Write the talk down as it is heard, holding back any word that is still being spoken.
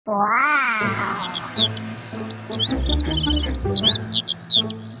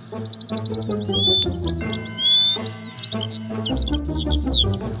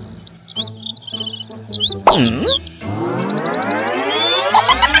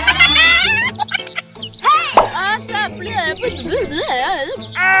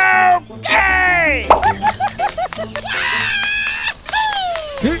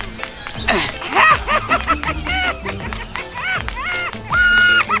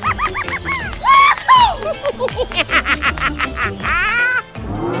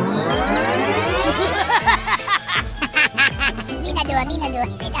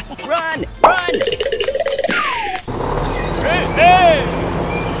Run! Run! Hey, hey!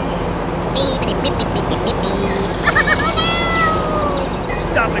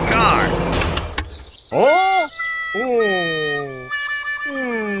 Stop the car! Oh?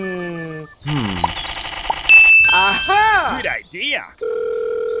 Aha! Good idea!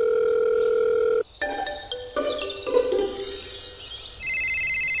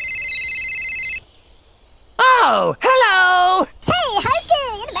 Oh, hello!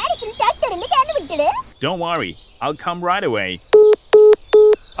 Don't worry, I'll come right away.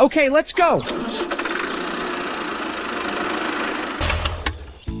 Okay, let's go.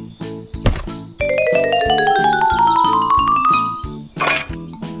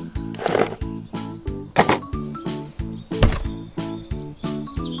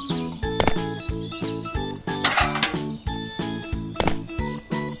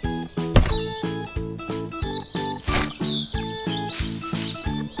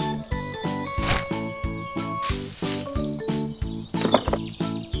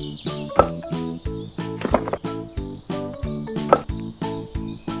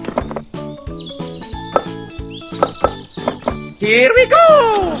 Here we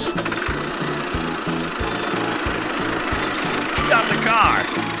go! Stop the car!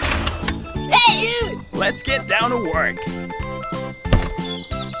 Hey, you! Let's get down to work.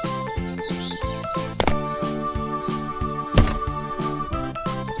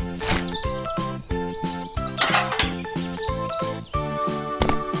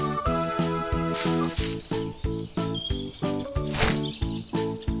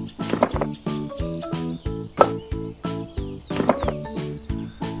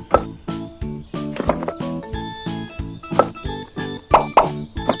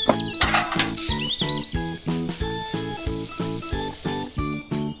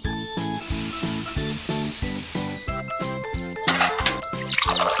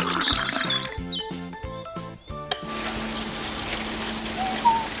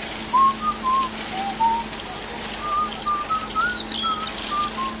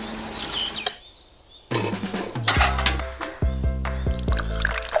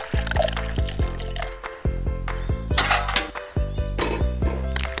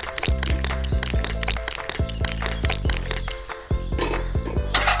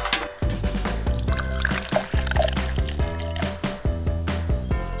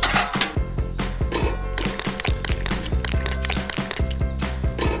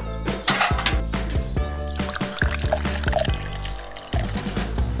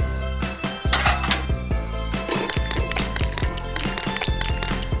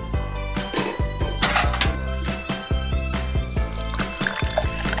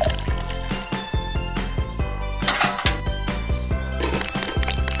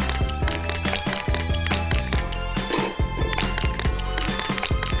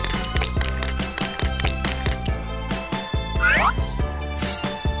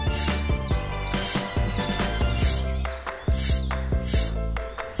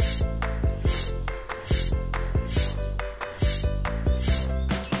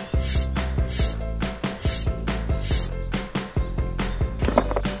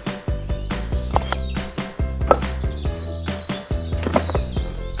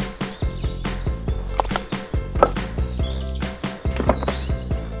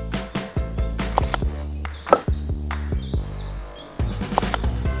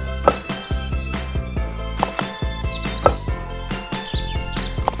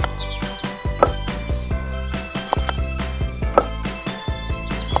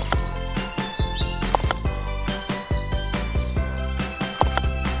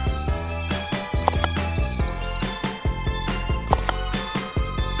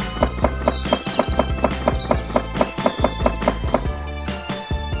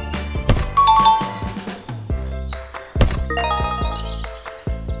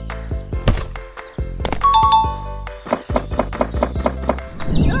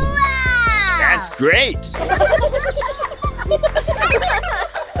 That's great!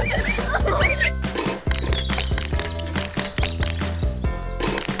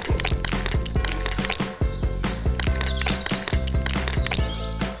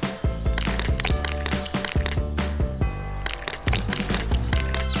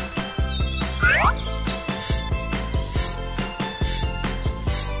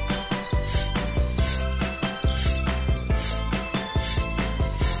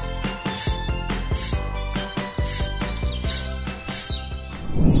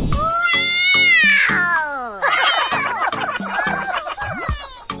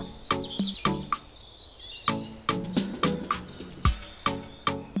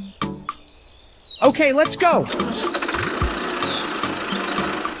 Okay, let's go.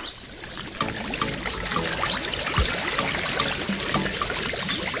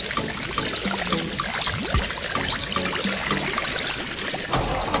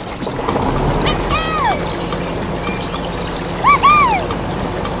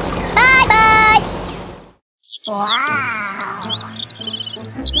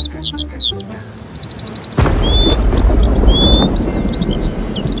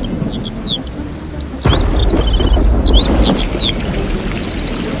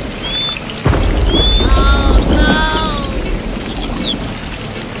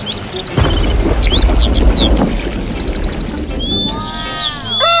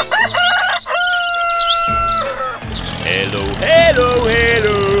 Hello, hello,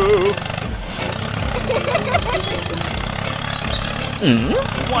 hello.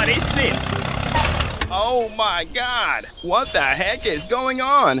 What is this? Oh my God! What the heck is going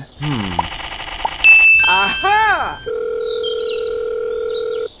on? Aha!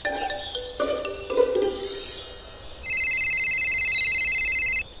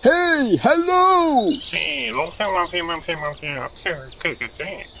 Hey, hello!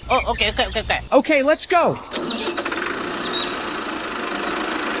 Oh, okay. Okay, let's go.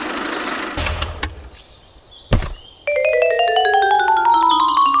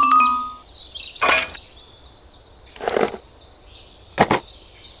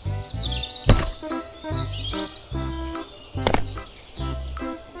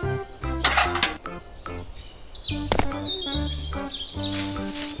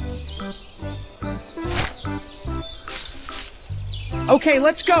 Okay,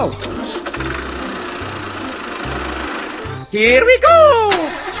 let's go. Here we go.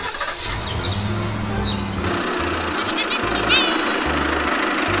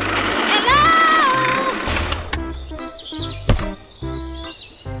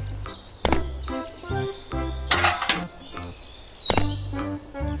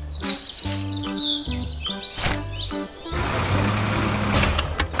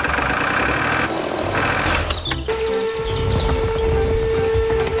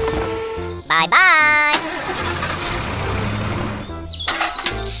 Bye-bye.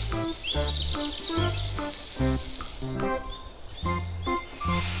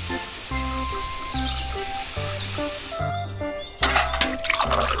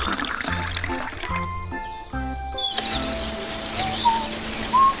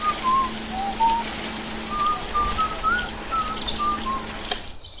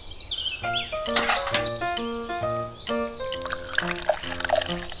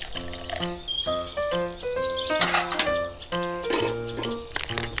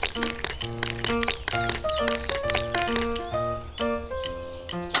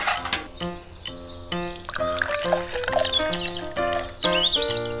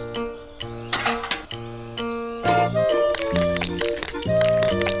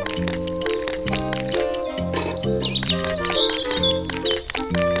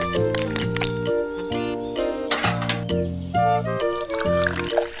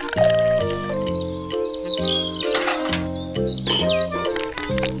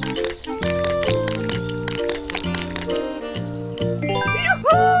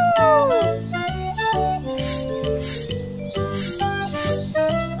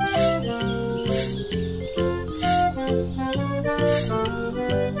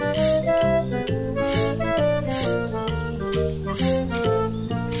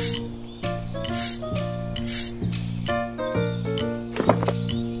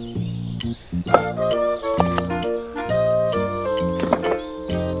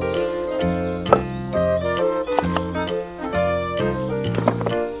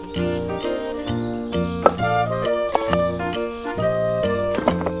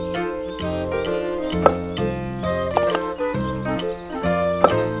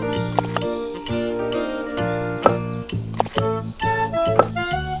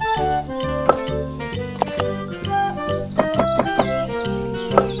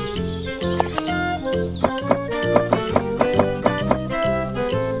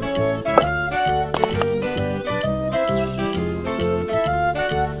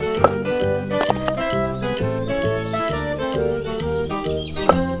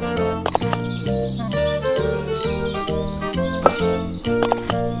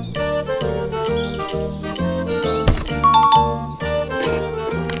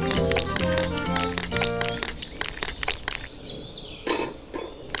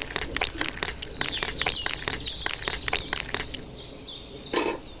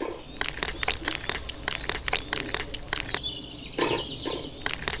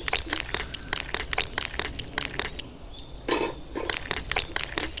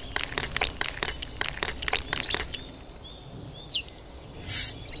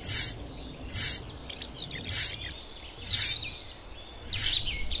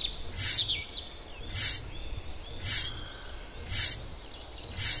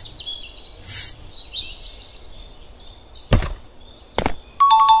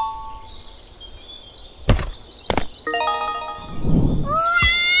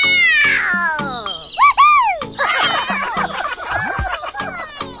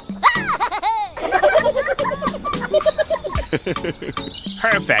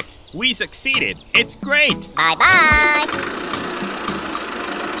 Perfect. We succeeded. It's great. Bye-bye.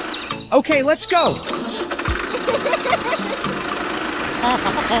 Okay, let's go.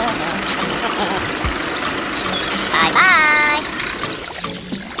 Bye-bye.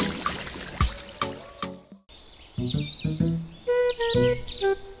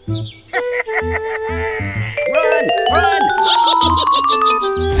 Run! Run!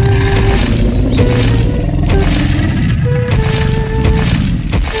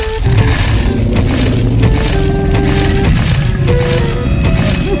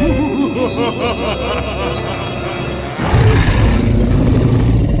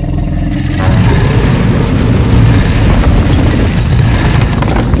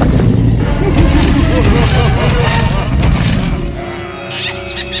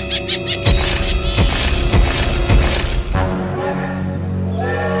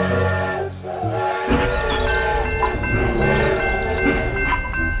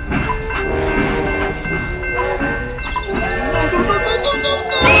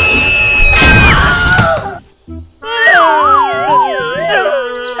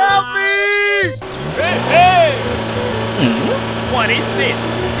 What is this?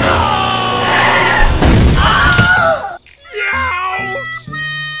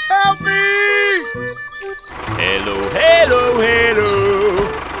 Help me! Hello, hello, hello.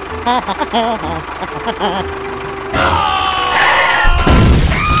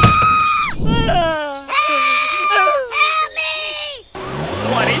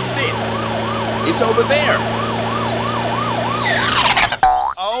 What is this? It's over there.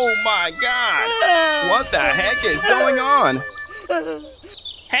 Oh my God! What the heck is going on?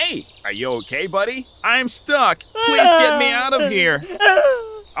 Hey, are you okay, buddy? I'm stuck. Please get me out of here.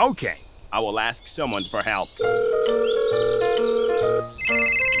 Okay, I will ask someone for help.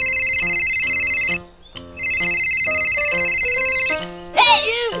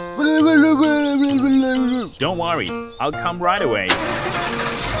 Don't worry, I'll come right away.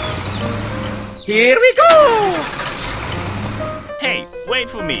 Here we go! Hey, wait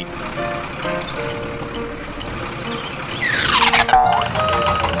for me.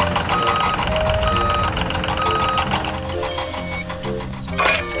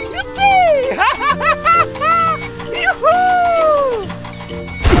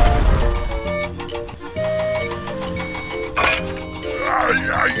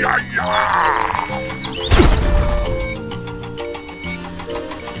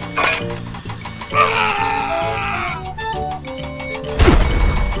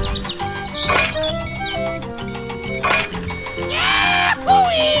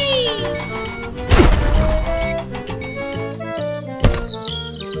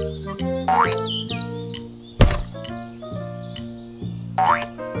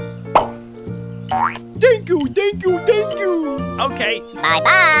 Thank you, thank you, thank you! Okay.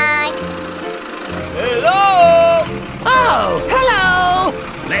 Bye-bye. Hello! Oh, hello!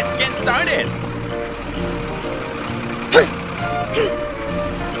 Let's get started.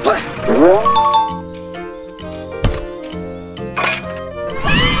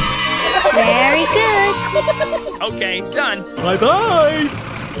 Very good. Okay, done. Bye-bye!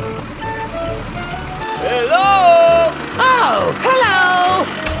 Hello! Oh, hello!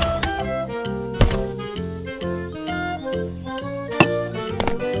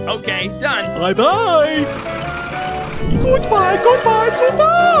 Okay, done. Bye-bye! Goodbye, goodbye,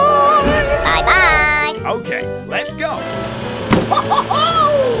 goodbye! Bye-bye. Okay, let's go.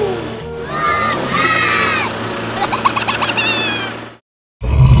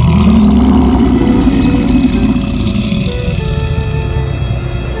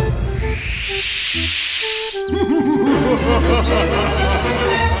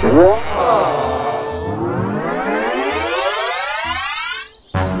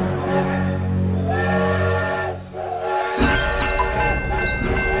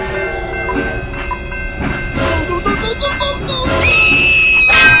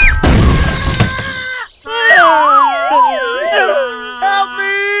 Help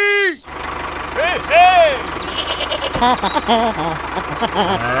me! Hey, hey!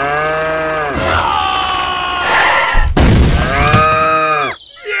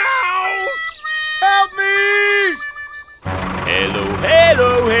 Help me! Hello, hello,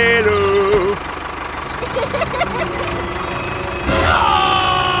 hello.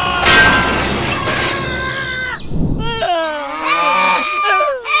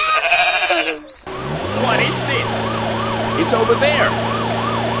 What is this? It's over there.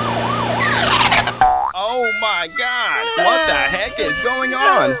 Oh my God! What the heck is going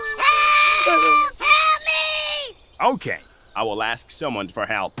on? Help me! Okay, I will ask someone for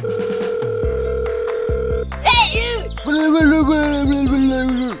help. Hey, you!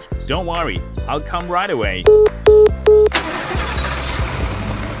 Don't worry, I'll come right away.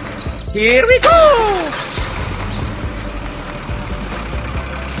 Here we go!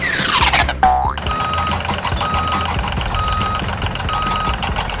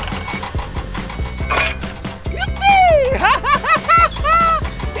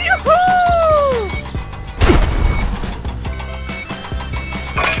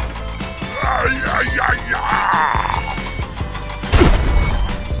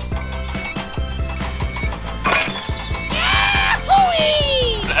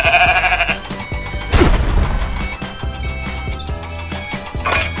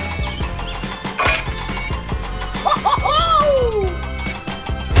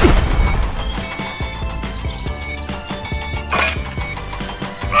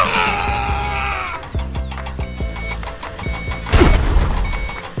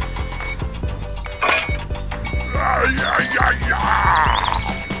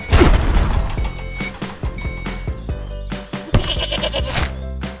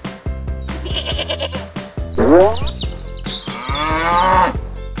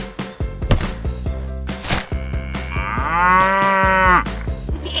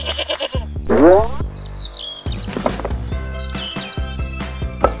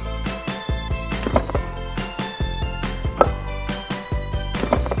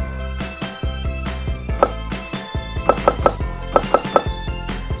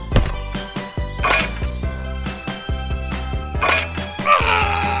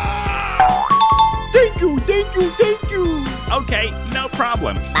 Thank you. Okay, no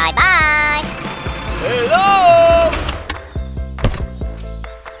problem. Bye-bye. Hello!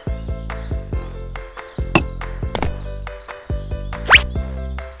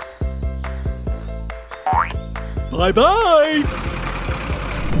 Bye-bye.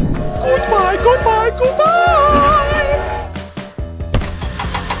 Goodbye.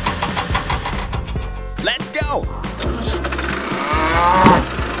 Let's go!